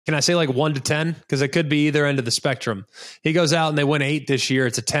Can I say like 1 to 10? Because it could be either end of the spectrum. He goes out and they win 8 this year,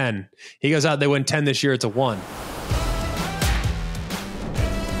 it's a 10. He goes out and they win 10 this year, it's a 1.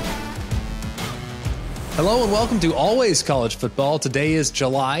 Hello and welcome to Always College Football. Today is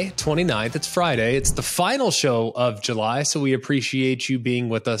July 29th. It's Friday. It's the final show of July, so we appreciate you being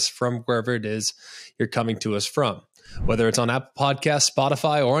with us from wherever it is you're coming to us from. Whether it's on Apple Podcasts,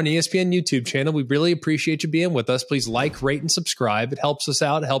 Spotify, or on ESPN YouTube channel, we really appreciate you being with us. Please like, rate, and subscribe. It helps us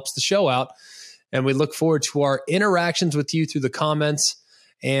out. It helps the show out. And we look forward to our interactions with you through the comments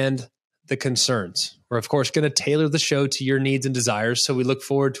and the concerns. We're, of course, going to tailor the show to your needs and desires. So we look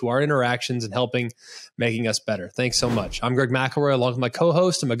forward to our interactions and making us better. Thanks so much. I'm Greg McElroy, along with my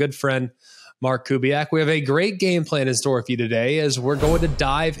co-host and my good friend, Mark Kubiak. We have a great game plan in store for you today as we're going to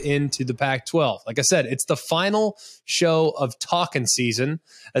dive into the Pac-12. Like I said, it's the final show of talking season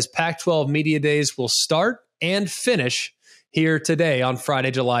as Pac-12 Media Days will start and finish here today on Friday,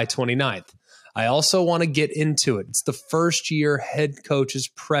 July 29th. I also want to get into it. It's the first year head coach's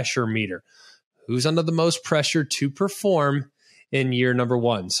pressure meter. Who's under the most pressure to perform in year number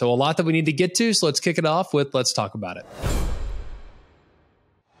one? So a lot that we need to get to. So let's kick it off with let's talk about it.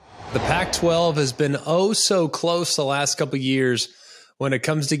 The Pac-12 has been oh so close the last couple of years when it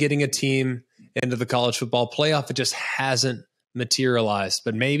comes to getting a team into the college football playoff. It just hasn't materialized.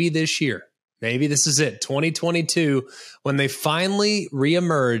 But maybe this year, maybe this is it, 2022, when they finally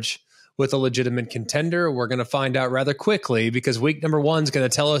reemerge with a legitimate contender. We're going to find out rather quickly because week number one is going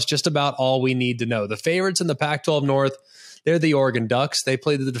to tell us just about all we need to know. The favorites in the Pac-12 North, they're the Oregon Ducks. They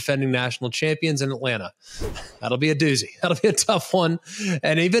play the defending national champions in Atlanta. That'll be a doozy. That'll be a tough one.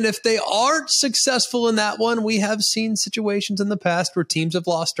 And even if they aren't successful in that one, we have seen situations in the past where teams have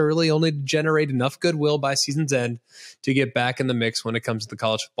lost early only to generate enough goodwill by season's end to get back in the mix when it comes to the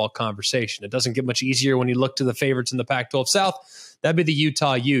college football conversation. It doesn't get much easier when you look to the favorites in the Pac-12 South. That'd be the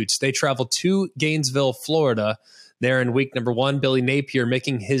Utah Utes. They travel to Gainesville, Florida. There in week number one, Billy Napier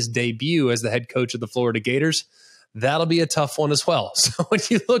making his debut as the head coach of the Florida Gators. That'll be a tough one as well. So when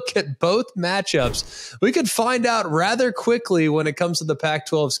you look at both matchups, we could find out rather quickly when it comes to the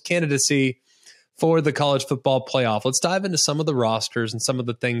Pac-12's candidacy for the college football playoff. Let's dive into some of the rosters and some of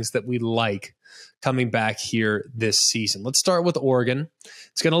the things that we like coming back here this season. Let's start with Oregon.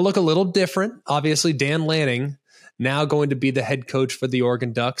 It's going to look a little different. Obviously, Dan Lanning now going to be the head coach for the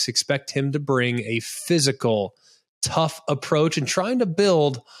Oregon Ducks. Expect him to bring a physical, tough approach and trying to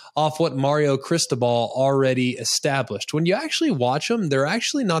build off what Mario Cristobal already established. When you actually watch them, they're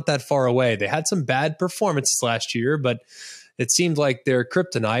actually not that far away. They had some bad performances last year, but it seemed like their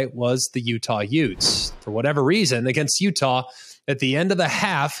kryptonite was the Utah Utes. For whatever reason, against Utah, at the end of the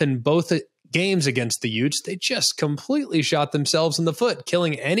half in both games against the Utes, they just completely shot themselves in the foot,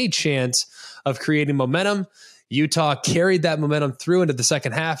 killing any chance of creating momentum. Utah carried that momentum through into the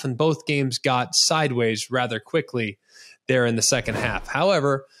second half, and both games got sideways rather quickly there in the second half.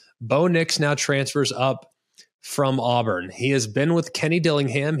 However, Bo Nix now transfers up from Auburn. He has been with Kenny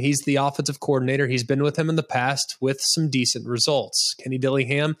Dillingham. He's the offensive coordinator. He's been with him in the past with some decent results. Kenny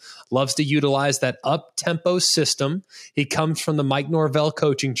Dillingham loves to utilize that up-tempo system. He comes from the Mike Norvell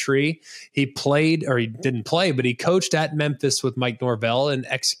coaching tree. He didn't play, but he coached at Memphis with Mike Norvell and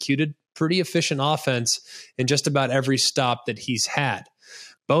executed pretty efficient offense in just about every stop that he's had.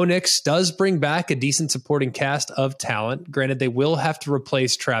 Bo Nix does bring back a decent supporting cast of talent. Granted, they will have to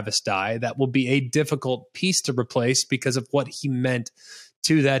replace Travis Dye. That will be a difficult piece to replace because of what he meant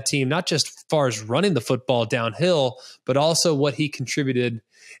to that team, not just as far as running the football downhill, but also what he contributed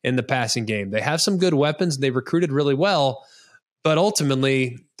in the passing game. They have some good weapons. They recruited really well. But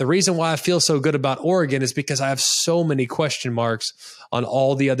ultimately, the reason why I feel so good about Oregon is because I have so many question marks on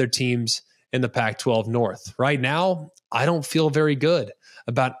all the other teams in the Pac-12 North. Right now, I don't feel very good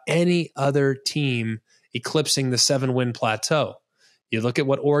about any other team eclipsing the 7-win plateau. You look at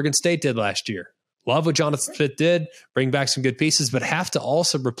what Oregon State did last year. Love what Jonathan Smith did, bring back some good pieces, but have to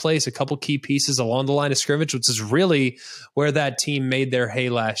also replace a couple key pieces along the line of scrimmage, which is really where that team made their hay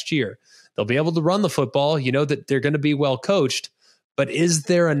last year. They'll be able to run the football. You know that they're going to be well coached, but is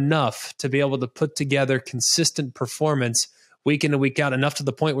there enough to be able to put together consistent performance week in and week out, enough to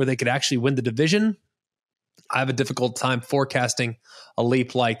the point where they could actually win the division? I have a difficult time forecasting a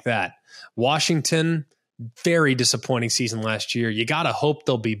leap like that. Washington, very disappointing season last year. You got to hope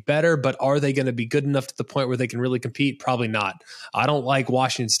they'll be better, but are they going to be good enough to the point where they can really compete? Probably not. I don't like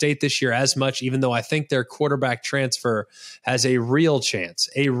Washington State this year as much, even though I think their quarterback transfer has a real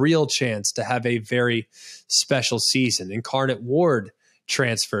chance to have a very special season. Incarnate Ward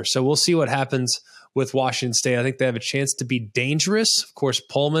transfer. So we'll see what happens with Washington State. I think they have a chance to be dangerous. Of course,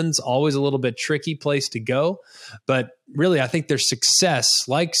 Pullman's always a little bit tricky place to go. But really, I think their success,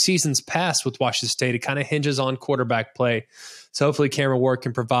 like seasons past with Washington State, it kind of hinges on quarterback play. So hopefully Cameron Ward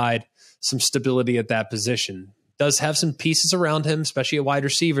can provide some stability at that position. Does have some pieces around him, especially a wide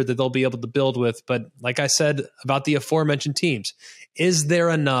receiver that they'll be able to build with. But like I said about the aforementioned teams, is there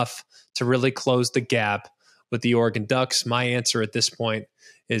enough to really close the gap with the Oregon Ducks? My answer at this point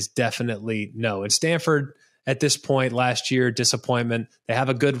is definitely no. And Stanford at this point last year, disappointment. They have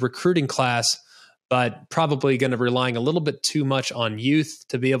a good recruiting class, but probably going to be relying a little bit too much on youth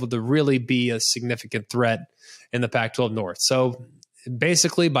to be able to really be a significant threat in the Pac-12 North. So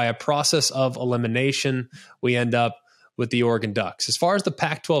basically, by a process of elimination, we end up with the Oregon Ducks. As far as the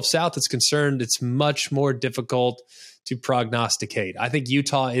Pac-12 South is concerned, it's much more difficult to prognosticate. I think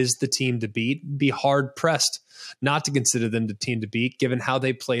Utah is the team to beat. Be hard-pressed not to consider them the team to beat, given how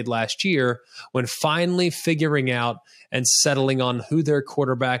they played last year when finally figuring out and settling on who their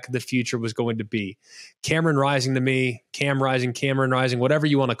quarterback of the future was going to be. Cameron Rising to me, Cameron Rising, whatever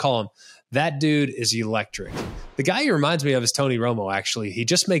you want to call him, that dude is electric. The guy he reminds me of is Tony Romo, actually. He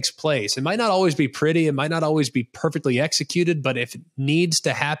just makes plays. It might not always be pretty. It might not always be perfectly executed, but if it needs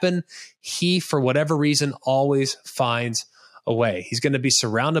to happen, he, for whatever reason, always finds a way. He's going to be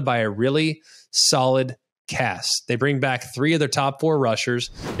surrounded by a really solid cast. They bring back 3 of their top 4 rushers.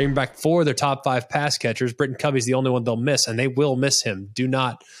 They bring back 4 of their top 5 pass catchers. Britton Covey's the only one they'll miss, and they will miss him.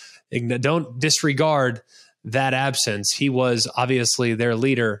 Don't disregard that absence. He was obviously their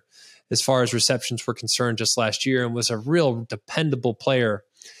leader as far as receptions were concerned just last year and was a real dependable player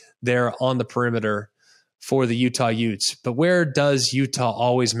there on the perimeter for the Utah Utes. But where does Utah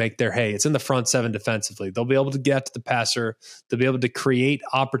always make their hay? It's in the front 7 defensively. They'll be able to get to the passer. They'll be able to create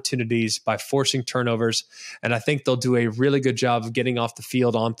opportunities by forcing turnovers. And I think they'll do a really good job of getting off the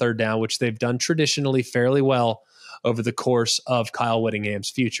field on 3rd down, which they've done traditionally fairly well over the course of Kyle Whittingham's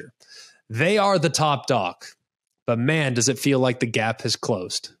future. They are the top dog, but man, does it feel like the gap has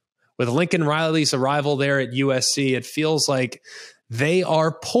closed. With Lincoln Riley's arrival there at USC, it feels like they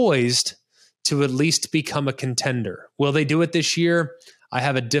are poised to at least become a contender. Will they do it this year? I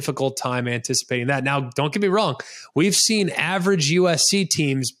have a difficult time anticipating that. Now, don't get me wrong. We've seen average USC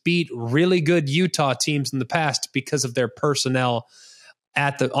teams beat really good Utah teams in the past because of their personnel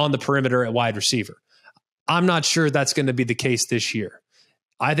on the perimeter at wide receiver. I'm not sure that's going to be the case this year.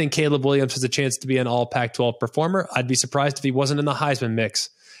 I think Caleb Williams has a chance to be an all Pac-12 performer. I'd be surprised if he wasn't in the Heisman mix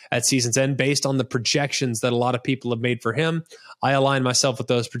at season's end based on the projections that a lot of people have made for him. I align myself with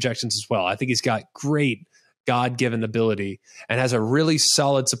those projections as well. I think he's got great God-given ability and has a really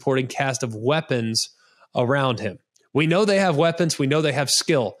solid supporting cast of weapons around him. We know they have weapons. We know they have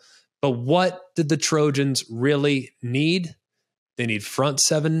skill. But what did the Trojans really need? They need front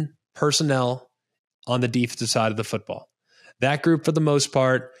 7 personnel on the defensive side of the football. That group, for the most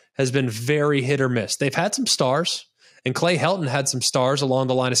part, has been very hit or miss. They've had some stars, and Clay Helton had some stars along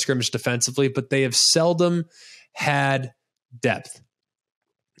the line of scrimmage defensively, but they have seldom had depth.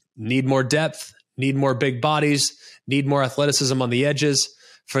 Need more depth, need more big bodies, need more athleticism on the edges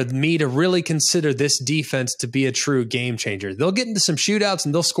for me to really consider this defense to be a true game changer. They'll get into some shootouts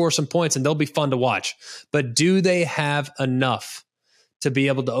and they'll score some points and they'll be fun to watch. But do they have enough to be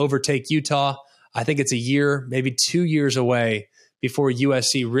able to overtake Utah? I think it's a year, maybe 2 years away before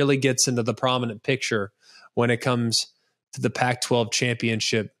USC really gets into the prominent picture when it comes to the Pac-12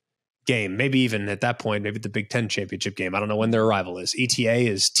 championship game. Maybe even at that point, maybe the Big Ten championship game. I don't know when their arrival is. ETA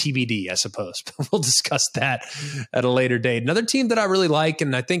is TBD, I suppose. But we'll discuss that at a later date. Another team that I really like,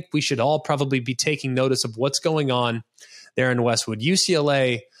 and I think we should all probably be taking notice of what's going on there in Westwood.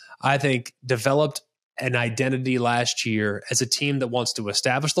 UCLA, I think, developed an identity last year as a team that wants to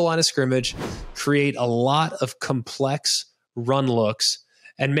establish the line of scrimmage, create a lot of complex run looks,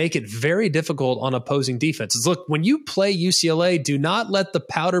 and make it very difficult on opposing defenses. Look, when you play UCLA, do not let the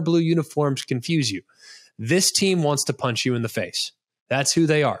powder blue uniforms confuse you. This team wants to punch you in the face. That's who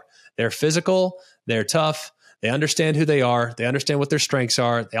they are. They're physical. They're tough. They understand who they are. They understand what their strengths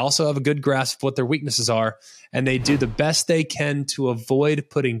are. They also have a good grasp of what their weaknesses are, and they do the best they can to avoid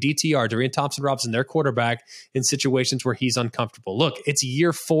putting DTR, Dorian Thompson-Robinson, their quarterback, in situations where he's uncomfortable. Look, it's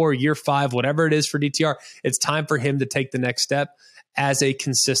year 4, year 5, whatever it is for DTR. It's time for him to take the next step as a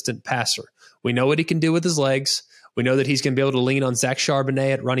consistent passer. We know what he can do with his legs. We know that he's going to be able to lean on Zach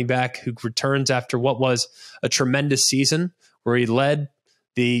Charbonnet at running back, who returns after what was a tremendous season where he led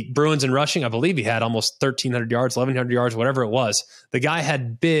the Bruins in rushing. I believe he had almost 1,300 yards, 1,100 yards, whatever it was. The guy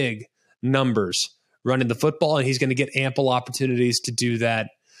had big numbers running the football, and he's going to get ample opportunities to do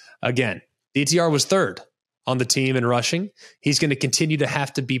that again. DTR was 3rd on the team in rushing. He's going to continue to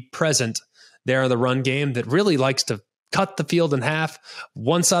have to be present there in the run game that really likes to cut the field in half.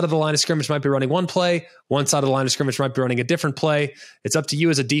 One side of the line of scrimmage might be running one play. One side of the line of scrimmage might be running a different play. It's up to you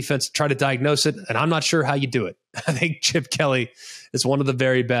as a defense to try to diagnose it, and I'm not sure how you do it. I think Chip Kelly is one of the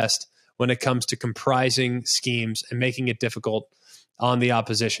very best when it comes to comprising schemes and making it difficult on the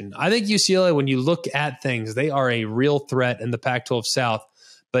opposition. I think UCLA, when you look at things, they are a real threat in the Pac-12 South,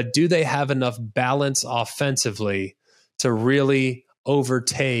 but do they have enough balance offensively to really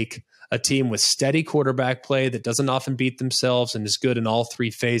overtake a team with steady quarterback play that doesn't often beat themselves and is good in all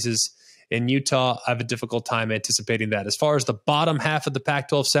three phases? In Utah, I have a difficult time anticipating that. As far as the bottom half of the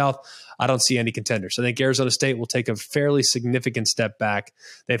Pac-12 South, I don't see any contenders. I think Arizona State will take a fairly significant step back.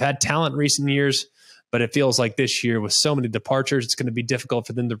 They've had talent in recent years, but it feels like this year with so many departures, it's going to be difficult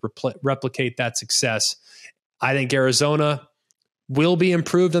for them to replicate that success. I think Arizona will be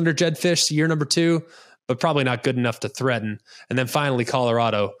improved under Jed Fish year number 2, but probably not good enough to threaten. And then finally,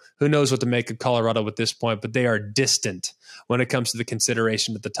 Colorado. Who knows what to make of Colorado at this point, but they are distant when it comes to the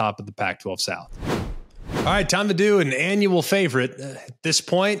consideration at the top of the Pac-12 South. All right, time to do an annual favorite. At this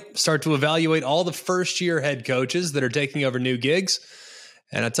point, start to evaluate all the first-year head coaches that are taking over new gigs.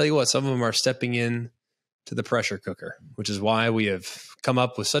 And I'll tell you what, some of them are stepping in to the pressure cooker, which is why we have come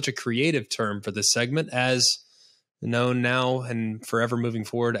up with such a creative term for this segment, as known now and forever moving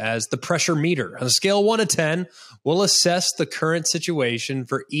forward as the pressure meter. On a scale of 1 to 10, we'll assess the current situation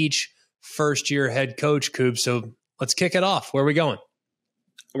for each first-year head coach, Coop. So let's kick it off. Where are we going?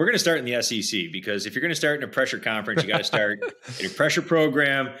 We're going to start in the SEC, because if you're going to start in a pressure conference, you got to start in a pressure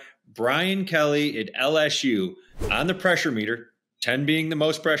program. Brian Kelly at LSU on the pressure meter, 10 being the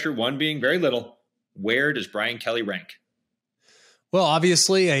most pressure, 1 being very little. Where does Brian Kelly rank? Well,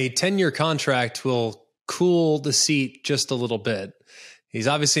 obviously, a 10-year contract will cool the seat just a little bit. He's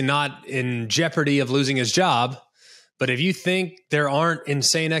obviously not in jeopardy of losing his job, but if you think there aren't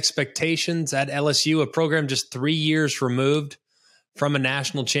insane expectations at LSU, a program just 3 years removed from a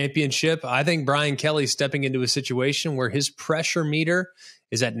national championship, I think Brian Kelly's stepping into a situation where his pressure meter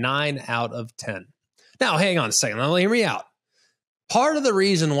is at 9 out of 10. Now, hang on a second. Let me hear me out. Part of the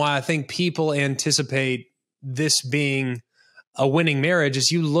reason why I think people anticipate this being a winning marriage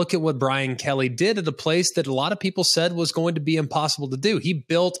is you look at what Brian Kelly did at a place that a lot of people said was going to be impossible to do. He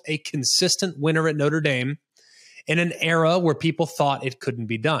built a consistent winner at Notre Dame in an era where people thought it couldn't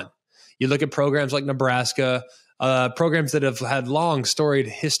be done. You look at programs like Nebraska, programs that have had long, storied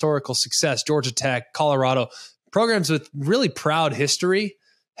historical success, Georgia Tech, Colorado, programs with really proud history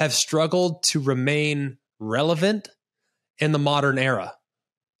have struggled to remain relevant in the modern era.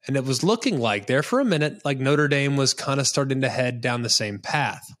 And it was looking like there for a minute, like Notre Dame was kind of starting to head down the same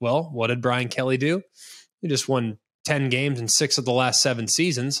path. Well, what did Brian Kelly do? He just won 10 games in 6 of the last 7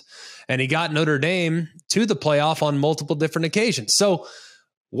 seasons, and he got Notre Dame to the playoff on multiple different occasions. So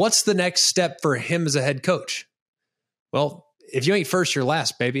what's the next step for him as a head coach? Well, if you ain't first, you're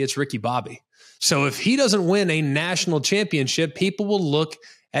last, baby. It's Ricky Bobby. So if he doesn't win a national championship, people will look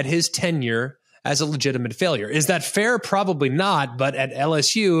at his tenure as a legitimate failure. Is that fair? Probably not. But at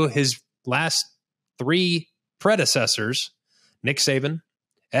LSU, his last 3 predecessors, Nick Saban,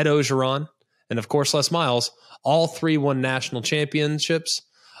 Ed Ogeron, and of course Les Miles, all 3 won national championships.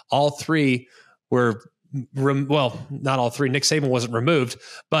 All 3 were, well, not all 3. Nick Saban wasn't removed,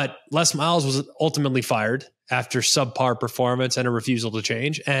 but Les Miles was ultimately fired after subpar performance and a refusal to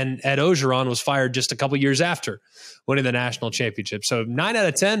change. And Ed Ogeron was fired just a couple years after winning the national championship. So 9 out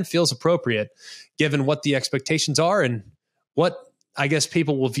of 10 feels appropriate given what the expectations are and what I guess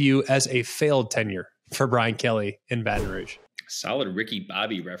people will view as a failed tenure for Brian Kelly in Baton Rouge. Solid Ricky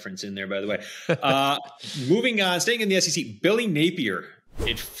Bobby reference in there, by the way. Moving on, staying in the SEC, Billy Napier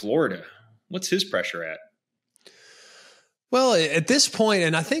in Florida. What's his pressure at? Well, at this point,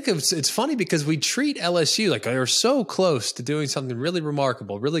 and I think it's funny because we treat LSU like they're so close to doing something really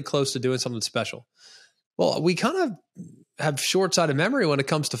remarkable, really close to doing something special. Well, we kind of have short-sighted memory when it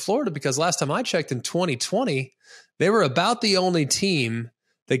comes to Florida, because last time I checked in 2020, they were about the only team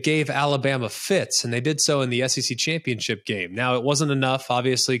that gave Alabama fits, and they did so in the SEC championship game. Now, it wasn't enough.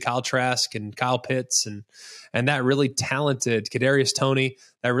 Obviously, Kyle Trask and Kyle Pitts and that really talented Kadarius Toney,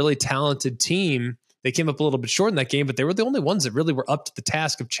 that really talented team, they came up a little bit short in that game, but they were the only ones that really were up to the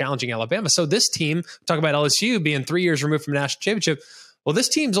task of challenging Alabama. So this team, talk about LSU being 3 years removed from a national championship. Well, this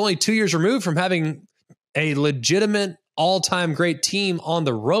team's only 2 years removed from having a legitimate all-time great team on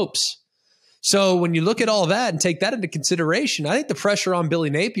the ropes. So when you look at all that and take that into consideration, I think the pressure on Billy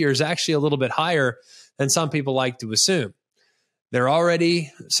Napier is actually a little bit higher than some people like to assume. There are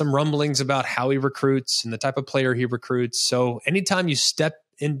already some rumblings about how he recruits and the type of player he recruits. So anytime you step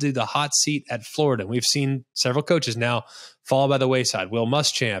into the hot seat at Florida, we've seen several coaches now fall by the wayside. Will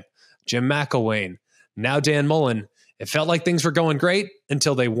Muschamp, Jim McElwain, now Dan Mullen. It felt like things were going great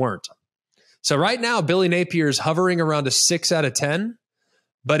until they weren't. So right now, Billy Napier is hovering around a 6 out of 10.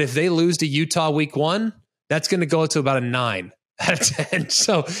 But if they lose to Utah week 1, that's going to go to about a 9 out of 10.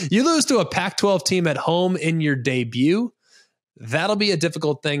 So you lose to a Pac-12 team at home in your debut. That'll be a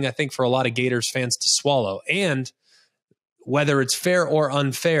difficult thing, I think, for a lot of Gators fans to swallow. And whether it's fair or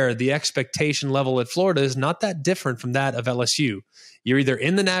unfair, the expectation level at Florida is not that different from that of LSU. You're either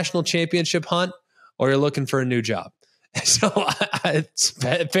in the national championship hunt or you're looking for a new job. So it's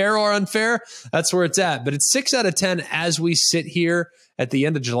fair or unfair, that's where it's at. But it's 6 out of 10 as we sit here at the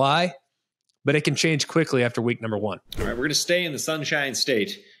end of July, but it can change quickly after week number 1. All right, we're going to stay in the Sunshine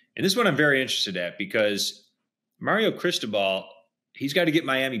State. And this one I'm very interested at because Mario Cristobal, he's got to get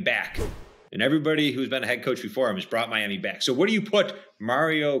Miami back. And everybody who's been a head coach before him has brought Miami back. So what do you put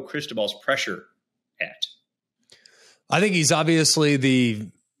Mario Cristobal's pressure at? I think he's obviously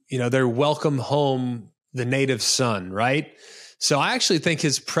their welcome home, the native son, right? So I actually think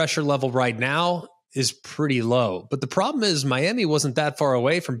his pressure level right now is pretty low. But the problem is Miami wasn't that far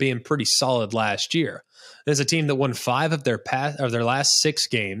away from being pretty solid last year. There's a team that won 5 of their last 6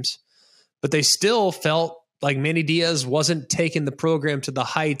 games, but they still felt like Manny Diaz wasn't taking the program to the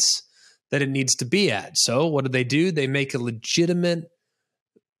heights that it needs to be at. So what do? They make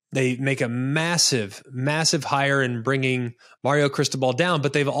a massive, massive hire in bringing Mario Cristobal down,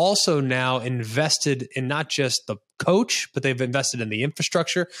 but they've also now invested in not just the coach, but they've invested in the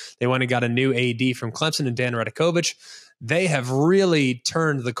infrastructure. They went and got a new AD from Clemson and Dan Radakovich. They have really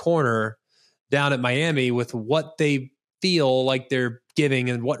turned the corner down at Miami with what they feel like they're giving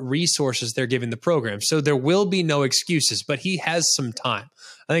and what resources they're giving the program. So there will be no excuses, but he has some time.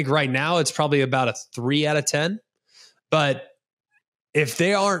 I think right now it's probably about a 3 out of 10, but if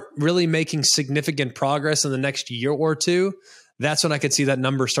they aren't really making significant progress in the next year or two, that's when I could see that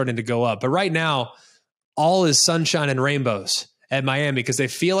number starting to go up. But right now, all is sunshine and rainbows at Miami because they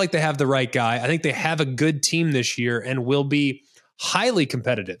feel like they have the right guy. I think they have a good team this year and will be highly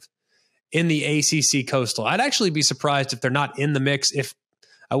competitive in the ACC Coastal. I'd actually be surprised if they're not in the mix.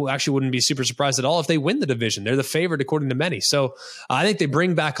 I actually wouldn't be super surprised at all if they win the division. They're the favorite according to many. So I think they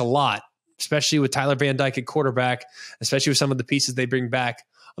bring back a lot, especially with Tyler Van Dyke at quarterback, especially with some of the pieces they bring back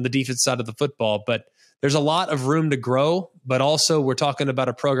on the defense side of the football. But there's a lot of room to grow, but also we're talking about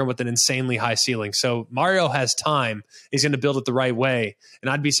a program with an insanely high ceiling. So Mario has time. He's going to build it the right way. And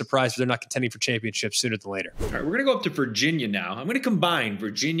I'd be surprised if they're not contending for championships sooner than later. All right, we're going to go up to Virginia now. I'm going to combine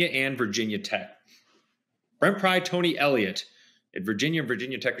Virginia and Virginia Tech. Brent Pry, Tony Elliott at Virginia and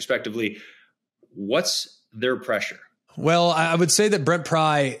Virginia Tech respectively. What's their pressure? Well, I would say that Brent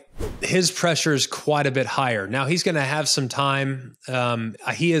Pry, his pressure is quite a bit higher. Now, he's going to have some time.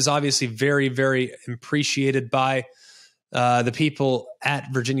 He is obviously very, very appreciated by the people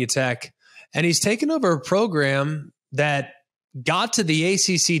at Virginia Tech. And he's taken over a program that got to the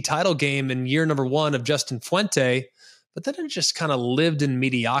ACC title game in year number 1 of Justin Fuente, but then it just kind of lived in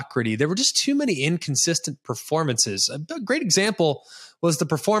mediocrity. There were just too many inconsistent performances. A great example was the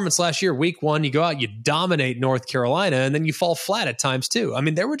performance last year, week 1. You go out, you dominate North Carolina, and then you fall flat at times too. I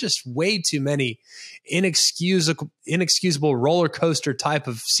mean, there were just way too many inexcusable roller coaster type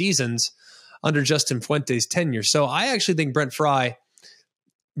of seasons under Justin Fuente's tenure. So I actually think Brent Pry,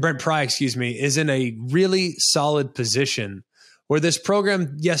 is in a really solid position where this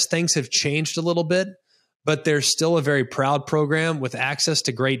program, yes, things have changed a little bit, but they're still a very proud program with access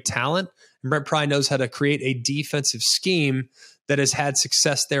to great talent. And Brent Pry knows how to create a defensive scheme that has had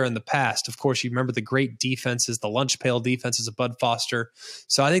success there in the past. Of course, you remember the great defenses, the lunch pail defenses of Bud Foster.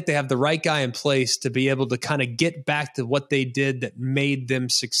 So I think they have the right guy in place to be able to kind of get back to what they did that made them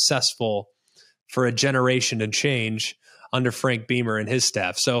successful for a generation and change under Frank Beamer and his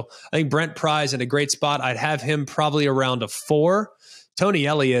staff. So I think Brent Pry's in a great spot. I'd have him probably around a 4. Tony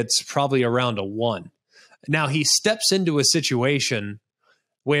Elliott's probably around a 1. Now he steps into a situation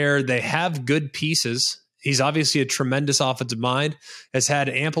where they have good pieces. He's obviously a tremendous offensive mind, has had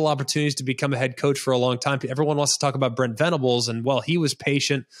ample opportunities to become a head coach for a long time. Everyone wants to talk about Brent Venables, and well, he was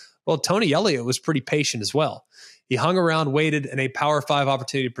patient. Well, Tony Elliott was pretty patient as well. He hung around, waited, and a Power 5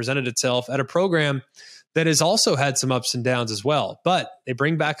 opportunity presented itself at a program that has also had some ups and downs as well. But they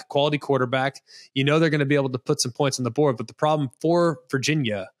bring back a quality quarterback. You know they're going to be able to put some points on the board, but the problem for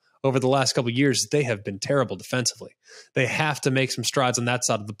Virginia over the last couple of years, they have been terrible defensively. They have to make some strides on that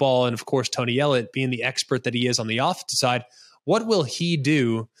side of the ball. And of course, Tony Elliott, being the expert that he is on the offensive side, what will he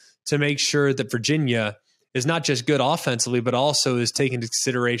do to make sure that Virginia is not just good offensively, but also is taking into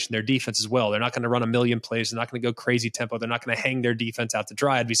consideration their defense as well. They're not going to run a million plays. They're not going to go crazy tempo. They're not going to hang their defense out to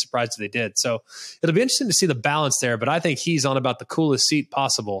dry. I'd be surprised if they did. So it'll be interesting to see the balance there, but I think he's on about the coolest seat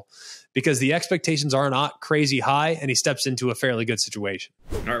possible because the expectations are not crazy high, and he steps into a fairly good situation.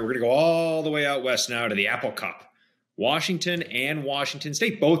 All right, we're going to go all the way out west now to the Apple Cup. Washington and Washington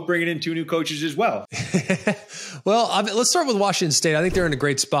State both bringing in 2 new coaches as well. Well, let's start with Washington State. I think they're in a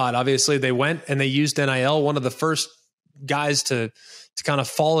great spot. Obviously, they went and they used NIL. One of the first guys to kind of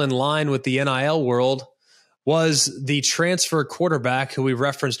fall in line with the NIL world was the transfer quarterback who we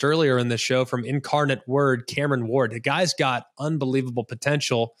referenced earlier in the show from Incarnate Word, Cameron Ward. The guy's got unbelievable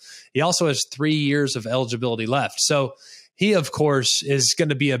potential. He also has 3 years of eligibility left. So he, of course, is going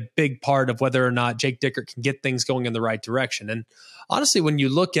to be a big part of whether or not Jake Dickert can get things going in the right direction. And honestly, when you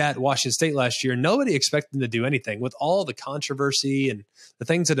look at Washington State last year, nobody expected them to do anything. With all the controversy and the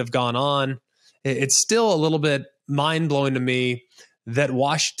things that have gone on, it's still a little bit mind-blowing to me that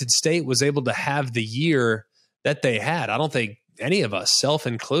Washington State was able to have the year that they had. I don't think any of us, self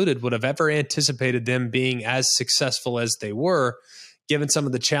included, would have ever anticipated them being as successful as they were, given some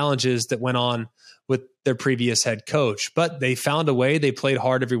of the challenges that went on with their previous head coach. But they found a way. They played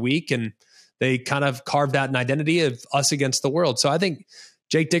hard every week, and they kind of carved out an identity of us against the world. So I think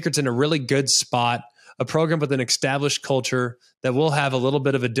Jake Dickert's in a really good spot, a program with an established culture that will have a little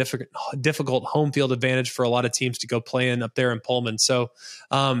bit of a difficult home field advantage for a lot of teams to go play in up there in Pullman. So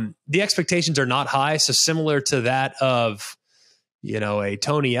the expectations are not high. So similar to that of, a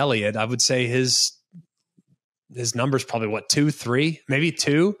Tony Elliott, I would say his number's probably 2, 3, maybe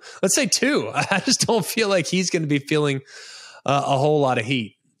 2. Let's say 2. I just don't feel like he's going to be feeling a whole lot of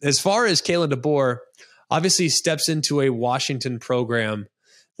heat. As far as Kalen DeBoer, obviously steps into a Washington program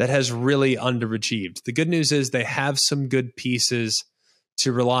that has really underachieved. The good news is they have some good pieces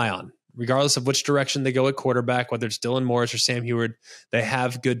to rely on. Regardless of which direction they go at quarterback, whether it's Dylan Morris or Sam Heward, they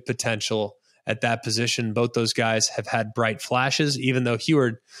have good potential at that position. Both those guys have had bright flashes, even though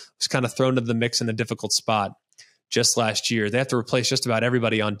Heward was kind of thrown into the mix in a difficult spot just last year. They have to replace just about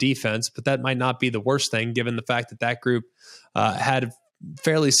everybody on defense, but that might not be the worst thing given the fact that that group had a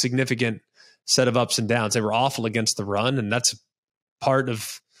fairly significant set of ups and downs. They were awful against the run, and that's part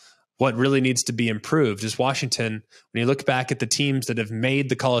of what really needs to be improved. Is Washington, when you look back at the teams that have made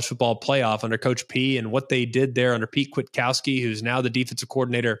the college football playoff under Coach P and what they did there under Pete Kwiatkowski, who's now the defensive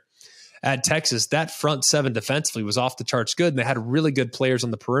coordinator at Texas, that front seven defensively was off the charts good, and they had really good players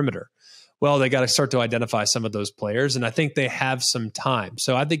on the perimeter. Well, they got to start to identify some of those players, and I think they have some time.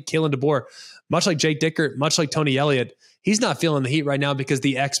 So I think Kalen DeBoer, much like Jake Dickert, much like Tony Elliott, he's not feeling the heat right now because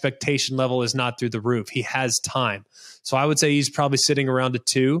the expectation level is not through the roof. He has time. So I would say he's probably sitting around a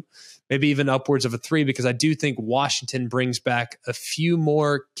 2, maybe even upwards of a 3, because I do think Washington brings back a few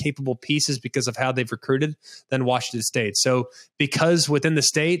more capable pieces because of how they've recruited than Washington State. So because within the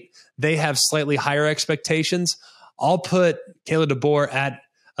state, they have slightly higher expectations, I'll put Kalen DeBoer at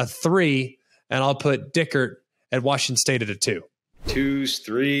a 3, and I'll put Dickert at Washington State at a 2. 2s,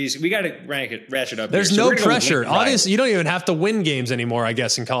 3s. We got to ratchet up. There's no pressure. Obviously, you don't even have to win games anymore, I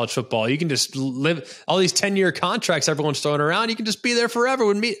guess, in college football. You can just live all these 10-year contracts everyone's throwing around. You can just be there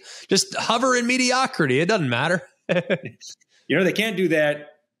forever. Just hover in mediocrity. It doesn't matter. They can't do that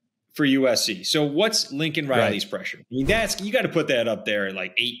for USC. So what's Lincoln Riley's pressure? I mean, you got to put that up there at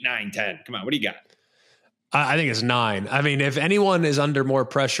like 8, 9, 10. Come on, what do you got? I think it's 9. I mean, if anyone is under more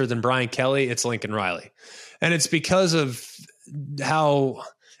pressure than Brian Kelly, it's Lincoln Riley. And it's because of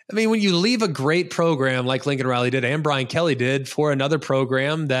when you leave a great program like Lincoln Riley did and Brian Kelly did for another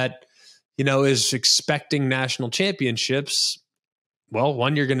program that, is expecting national championships, well,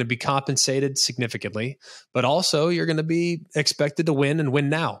 one, you're going to be compensated significantly, but also you're going to be expected to win and win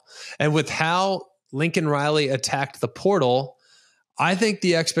now. And with how Lincoln Riley attacked the portal, I think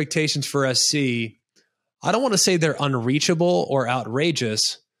the expectations for SC, I don't want to say they're unreachable or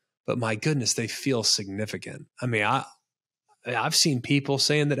outrageous, but my goodness, they feel significant. I mean, I've seen people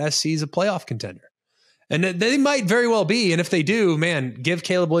saying that SC is a playoff contender, and they might very well be. And if they do, man, give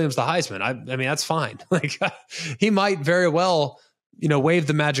Caleb Williams the Heisman. I mean, that's fine. Like he might very well, wave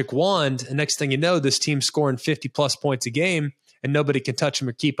the magic wand. And next thing you know, this team's scoring 50 plus points a game and nobody can touch them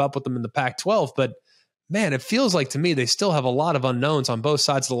or keep up with them in the Pac-12. But man, it feels like to me, they still have a lot of unknowns on both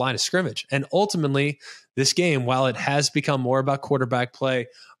sides of the line of scrimmage. And ultimately this game, while it has become more about quarterback play,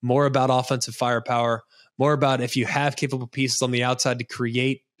 more about offensive firepower, more about if you have capable pieces on the outside to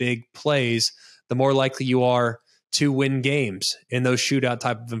create big plays, the more likely you are to win games in those shootout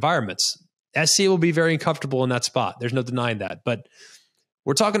type of environments. SC will be very uncomfortable in that spot. There's no denying that. But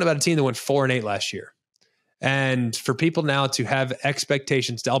we're talking about a team that went 4-8 last year. And for people now to have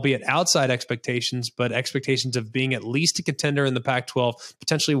expectations, albeit outside expectations, but expectations of being at least a contender in the Pac-12,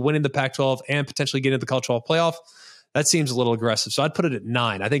 potentially winning the Pac-12 and potentially getting to the college football playoff, that seems a little aggressive. So I'd put it at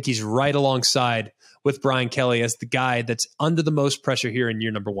 9. I think he's right alongside with Brian Kelly as the guy that's under the most pressure here in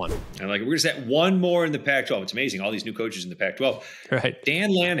year number 1. I like it. We're just at one more in the Pac-12. It's amazing. All these new coaches in the Pac-12. Right. Dan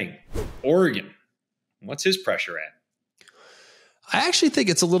Lanning, Oregon. What's his pressure at? I actually think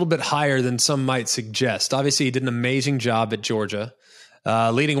it's a little bit higher than some might suggest. Obviously, he did an amazing job at Georgia,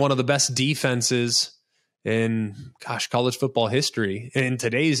 leading one of the best defenses in, college football history in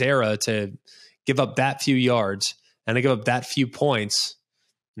today's era to give up that few yards and to give up that few points.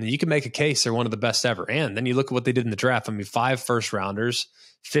 And you can make a case they're one of the best ever. And then you look at what they did in the draft. 5 first-rounders,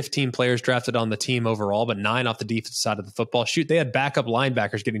 15 players drafted on the team overall, but 9 off the defensive side of the football. Shoot, they had backup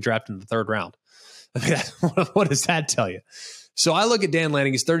linebackers getting drafted in the 3rd round. What does that tell you? So I look at Dan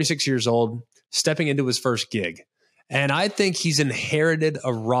Lanning. He's 36 years old, stepping into his first gig. And I think he's inherited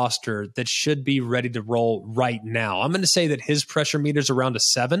a roster that should be ready to roll right now. I'm going to say that his pressure meter is around a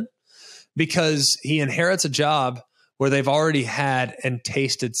 7 because he inherits a job where they've already had and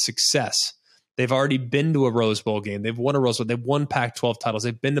tasted success. They've already been to a Rose Bowl game. They've won a Rose Bowl. They've won Pac-12 titles.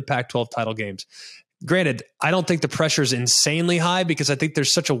 They've been to Pac-12 title games. Granted, I don't think the pressure is insanely high because I think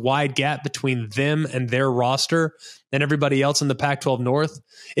there's such a wide gap between them and their roster and everybody else in the Pac-12 North.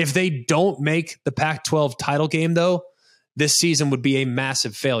 If they don't make the Pac-12 title game, though, this season would be a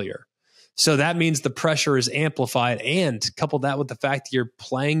massive failure. So that means the pressure is amplified, and couple that with the fact that you're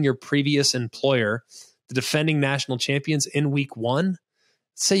playing your previous employer, the defending national champions, in week 1.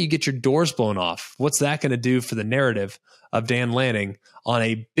 Say you get your doors blown off. What's that going to do for the narrative of Dan Lanning on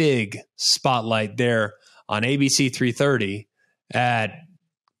a big spotlight there on ABC 330 at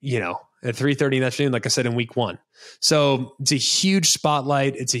 3:30 in the afternoon, like I said, in week 1. So it's a huge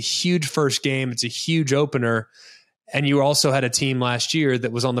spotlight. It's a huge first game. It's a huge opener. And you also had a team last year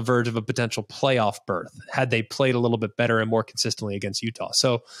that was on the verge of a potential playoff berth had they played a little bit better and more consistently against Utah.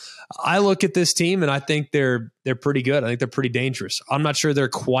 So I look at this team and I think they're pretty good. I think they're pretty dangerous. I'm not sure they're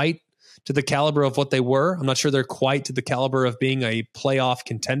quite to the caliber of what they were. I'm not sure they're quite to the caliber of being a playoff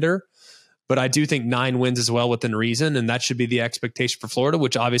contender, but I do think 9 wins is well within reason, and that should be the expectation for Florida,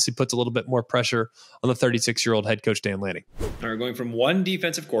 which obviously puts a little bit more pressure on the 36-year-old head coach Dan Lanning. We're going from one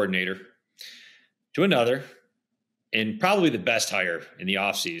defensive coordinator to another, and probably the best hire in the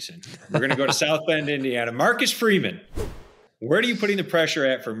offseason. We're going to go to South Bend, Indiana. Marcus Freeman. Where are you putting the pressure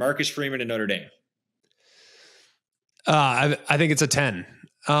at for Marcus Freeman and Notre Dame? I think it's a 10.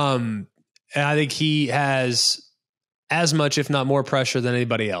 And I think he has as much, if not more, pressure than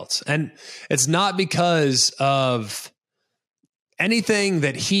anybody else. And it's not because of anything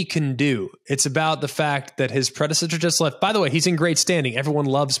that he can do. It's about the fact that his predecessor just left. By the way, he's in great standing. Everyone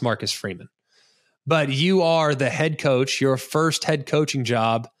loves Marcus Freeman. But you are the head coach, your first head coaching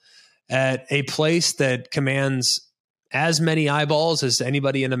job at a place that commands as many eyeballs as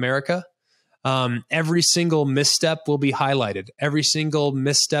anybody in America. Every single misstep will be highlighted. Every single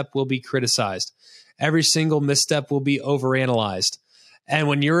misstep will be criticized. Every single misstep will be overanalyzed. And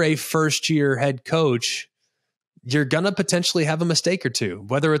when you're a first-year head coach, you're going to potentially have a mistake or two,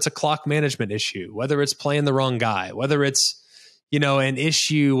 whether it's a clock management issue, whether it's playing the wrong guy, whether it's an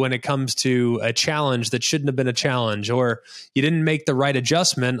issue when it comes to a challenge that shouldn't have been a challenge, or you didn't make the right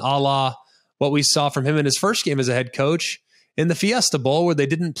adjustment, a la what we saw from him in his first game as a head coach in the Fiesta Bowl, where they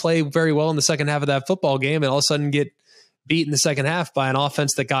didn't play very well in the second half of that football game and all of a sudden get beat in the second half by an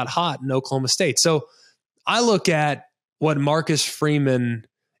offense that got hot in Oklahoma State. So I look at what Marcus Freeman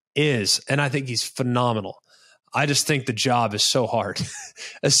is, and I think he's phenomenal. I just think the job is so hard,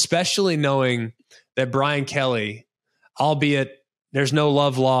 especially knowing that Brian Kelly, albeit there's no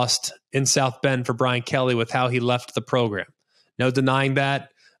love lost in South Bend for Brian Kelly with how he left the program. No denying that,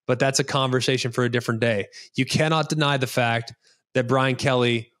 but that's a conversation for a different day. You cannot deny the fact that Brian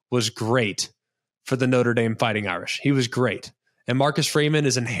Kelly was great for the Notre Dame Fighting Irish. He was great. And Marcus Freeman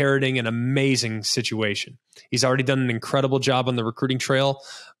is inheriting an amazing situation. He's already done an incredible job on the recruiting trail.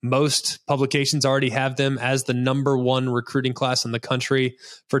 Most publications already have them as the number 1 recruiting class in the country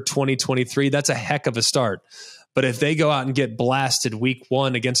for 2023. That's a heck of a start. But if they go out and get blasted week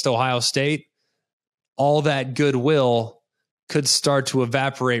 1 against Ohio State, all that goodwill could start to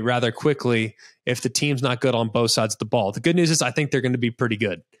evaporate rather quickly if the team's not good on both sides of the ball. The good news is I think they're going to be pretty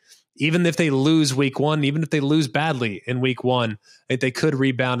good. even if they lose week one, even if they lose badly in week one, they could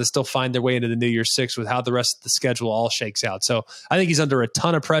rebound and still find their way into the New Year's Six with how the rest of the schedule all shakes out. So I think he's under a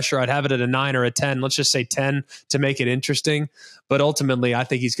ton of pressure. I'd have it at a 9 or a 10. Let's just say 10 to make it interesting. But ultimately, I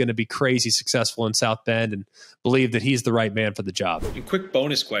think he's going to be crazy successful in South Bend and believe that he's the right man for the job. A quick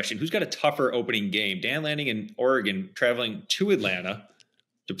bonus question. Who's got a tougher opening game? Dan Lanning in Oregon traveling to Atlanta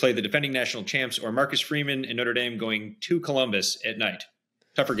to play the defending national champs, or Marcus Freeman in Notre Dame going to Columbus at night?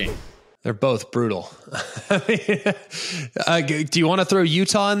 Tougher game. They're both brutal. Do you want to throw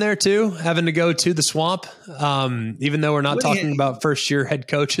Utah in there too, having to go to the Swamp? Even though we're not talking about first-year head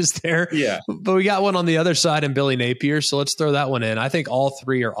coaches there. Yeah. But we got one on the other side in Billy Napier, so let's throw that one in. I think all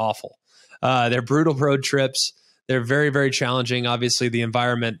three are awful. They're brutal road trips. They're very, very challenging. Obviously, the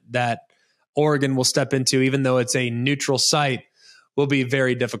environment that Oregon will step into, even though it's a neutral site, will be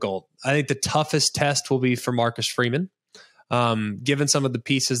very difficult. I think the toughest test will be for Marcus Freeman. Given some of the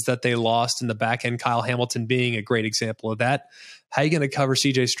pieces that they lost in the back end, Kyle Hamilton being a great example of that. How are you going to cover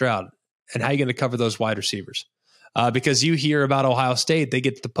CJ Stroud? And how are you going to cover those wide receivers? Because you hear about Ohio State, they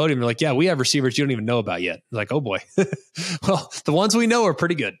get to the podium, they're like, yeah, we have receivers you don't even know about yet. Like, oh boy. Well, the ones we know are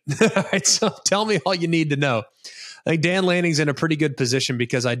pretty good. All right, so tell me all you need to know. I think Dan Lanning's in a pretty good position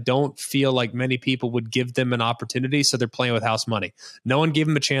because I don't feel like many people would give them an opportunity, so they're playing with house money. No one gave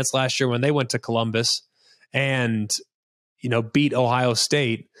them a chance last year when they went to Columbus and beat Ohio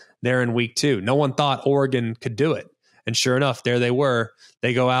State there in week 2. No one thought Oregon could do it. And sure enough, there they were.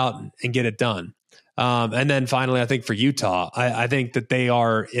 They go out and get it done. And then finally, I think for Utah, I think that they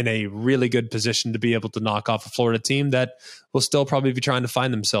are in a really good position to be able to knock off a Florida team that will still probably be trying to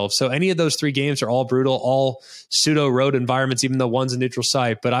find themselves. So any of those 3 games are all brutal, all pseudo road environments, even though one's a neutral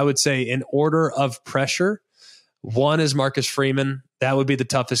site. But I would say in order of pressure, 1 is Marcus Freeman. That would be the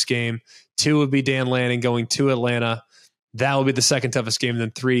toughest game. 2 would be Dan Lanning going to Atlanta. That will be the second toughest game. And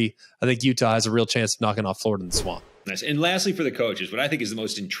then 3, I think Utah has a real chance of knocking off Florida in the Swamp. Nice. And lastly, for the coaches, what I think is the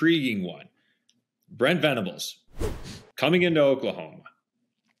most intriguing one, Brent Venables coming into Oklahoma.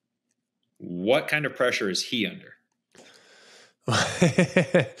 What kind of pressure is he under?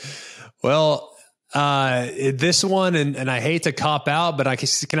 Well, this one, and I hate to cop out, but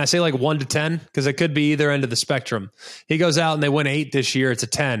can I say like 1 to 10? Because it could be either end of the spectrum. He goes out and they win 8 this year, it's a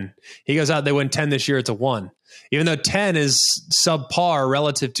 10. He goes out and they win 10 this year, it's a 1. Even though 10 is subpar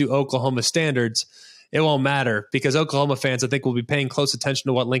relative to Oklahoma standards, it won't matter because Oklahoma fans, I think, will be paying close attention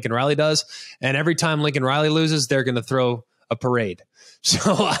to what Lincoln Riley does. And every time Lincoln Riley loses, they're going to throw a parade.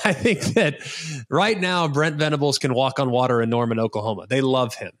 So I think that right now, Brent Venables can walk on water in Norman, Oklahoma. They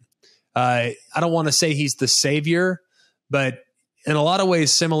love him. I don't want to say he's the savior, but in a lot of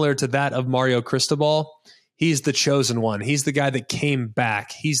ways similar to that of Mario Cristobal, he's the chosen one. He's the guy that came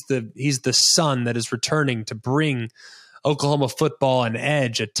back. He's the son that is returning to bring Oklahoma football an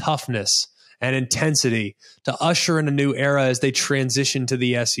edge, a toughness, and intensity to usher in a new era as they transition to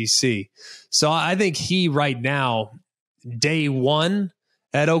the SEC. So I think he right now, day 1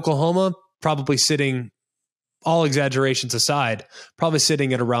 at Oklahoma, probably sitting, all exaggerations aside, probably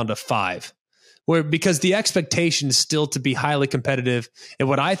sitting at around a 5. Because the expectation is still to be highly competitive in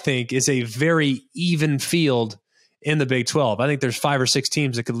what I think is a very even field in the Big 12. I think there's 5 or 6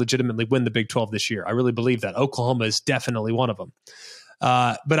 teams that could legitimately win the Big 12 this year. I really believe that. Oklahoma is definitely one of them.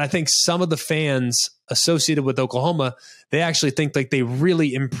 But I think some of the fans associated with Oklahoma, they actually think like they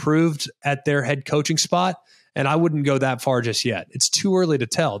really improved at their head coaching spot. And I wouldn't go that far just yet. It's too early to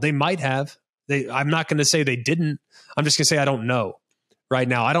tell. They might have. I'm not going to say they didn't. I'm just going to say I don't know right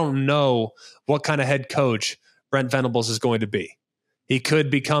now. I don't know what kind of head coach Brent Venables is going to be. He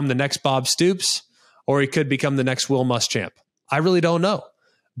could become the next Bob Stoops, or he could become the next Will Muschamp. I really don't know.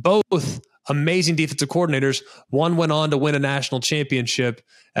 Both amazing defensive coordinators. One went on to win a national championship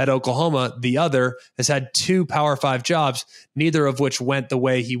at Oklahoma. The other has had 2 Power 5 jobs, neither of which went the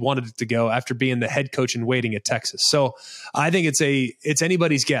way he wanted it to go after being the head coach in waiting at Texas. So I think it's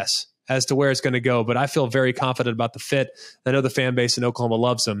anybody's guess as to where it's going to go, but I feel very confident about the fit. I know the fan base in Oklahoma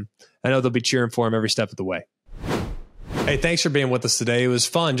loves him. I know they'll be cheering for him every step of the way. Hey, thanks for being with us today. It was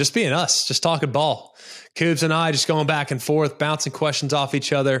fun just being us, just talking ball. Coobs and I just going back and forth, bouncing questions off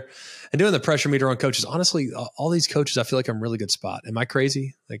each other and doing the pressure meter on coaches. Honestly, all these coaches, I feel like I'm in a really good spot. Am I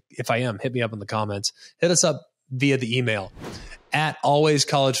crazy? Like, if I am, hit me up in the comments. Hit us up via the email at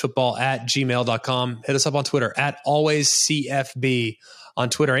alwayscollegefootball@gmail.com. Hit us up on Twitter at alwayscfb on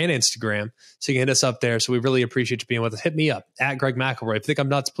Twitter and Instagram. So you can hit us up there. So we really appreciate you being with us. Hit me up at Greg McElroy. If you think I'm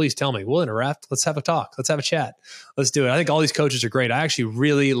nuts, please tell me. We'll interact. Let's have a talk. Let's have a chat. Let's do it. I think all these coaches are great. I actually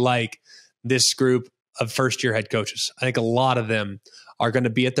really like this group of first-year head coaches. I think a lot of them are going to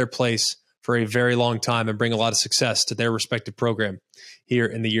be at their place for a very long time and bring a lot of success to their respective program here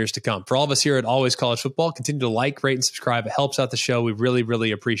in the years to come. For all of us here at Always College Football, continue to like, rate, and subscribe. It helps out the show. We really,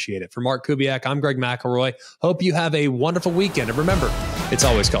 really appreciate it. For Mark Kubiak, I'm Greg McElroy. Hope you have a wonderful weekend. And remember, it's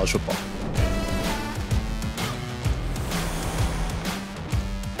always college football.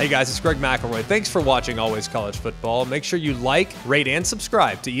 Hey guys, it's Greg McElroy. Thanks for watching Always College Football. Make sure you like, rate, and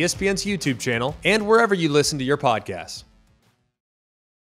subscribe to ESPN's YouTube channel and wherever you listen to your podcasts.